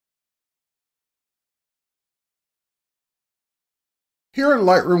Here in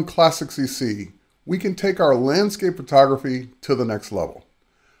Lightroom Classic CC, we can take our landscape photography to the next level.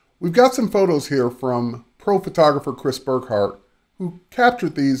 We've got some photos here from pro photographer Chris Burkhart, who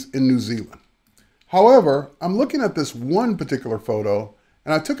captured these in New Zealand. However, I'm looking at this one particular photo,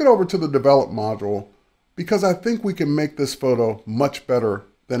 and I took it over to the develop module because I think we can make this photo much better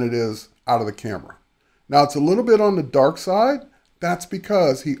than it is out of the camera. Now, it's a little bit on the dark side. That's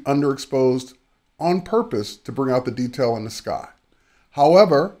because he underexposed on purpose to bring out the detail in the sky.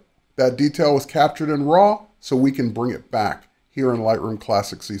 However, that detail was captured in RAW, so we can bring it back here in Lightroom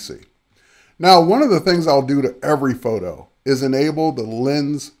Classic CC. Now, one of the things I'll do to every photo is enable the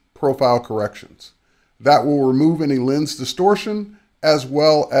lens profile corrections. That will remove any lens distortion as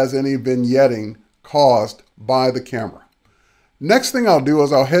well as any vignetting caused by the camera. Next thing I'll do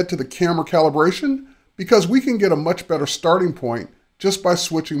is I'll head to the camera calibration because we can get a much better starting point just by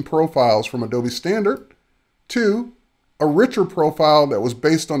switching profiles from Adobe Standard to a richer profile that was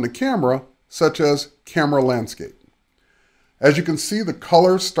based on the camera, such as Camera Landscape. As you can see, the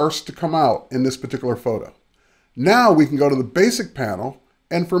color starts to come out in this particular photo. Now we can go to the basic panel,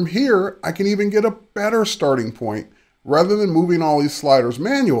 and from here, I can even get a better starting point. Rather than moving all these sliders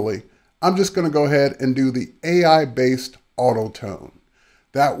manually, I'm just gonna go ahead and do the AI-based auto tone.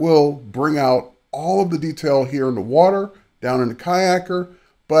 That will bring out all of the detail here in the water, down in the kayaker,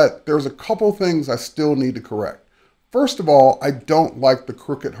 but there's a couple things I still need to correct. First of all, I don't like the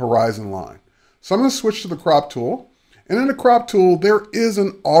crooked horizon line. So I'm going to switch to the crop tool. And in the crop tool, there is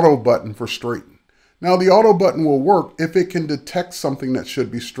an auto button for straighten. Now the auto button will work if it can detect something that should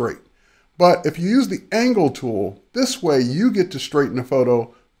be straight. But if you use the angle tool, this way you get to straighten a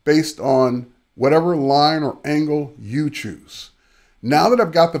photo based on whatever line or angle you choose. Now that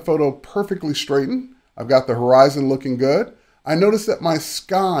I've got the photo perfectly straightened, I've got the horizon looking good, I notice that my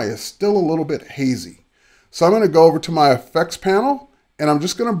sky is still a little bit hazy. So I'm going to go over to my effects panel and I'm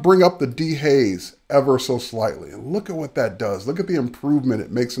just going to bring up the dehaze ever so slightly. And look at what that does. Look at the improvement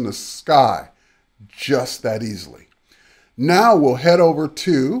it makes in the sky just that easily. Now we'll head over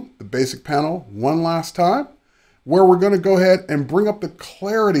to the basic panel one last time, where we're going to go ahead and bring up the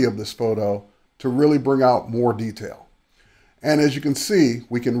clarity of this photo to really bring out more detail. And as you can see,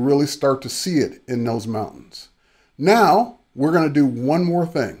 we can really start to see it in those mountains. Now we're going to do one more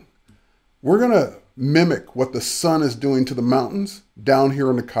thing. We're going to mimic what the sun is doing to the mountains down here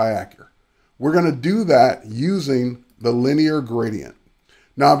in the kayaker. We're going to do that using the linear gradient.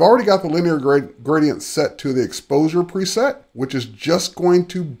 Now I've already got the linear gradient set to the exposure preset, which is just going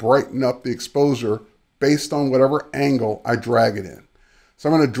to brighten up the exposure based on whatever angle I drag it in. So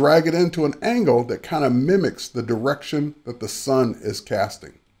I'm going to drag it into an angle that kind of mimics the direction that the sun is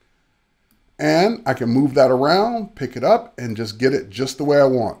casting. And I can move that around, pick it up, and just get it just the way I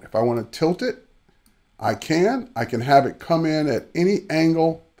want. If I want to tilt it, I can have it come in at any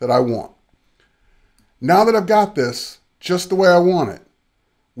angle that I want. Now that I've got this just the way I want it,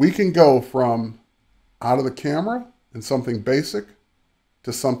 we can go from out of the camera and something basic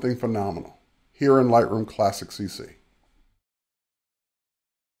to something phenomenal here in Lightroom Classic CC.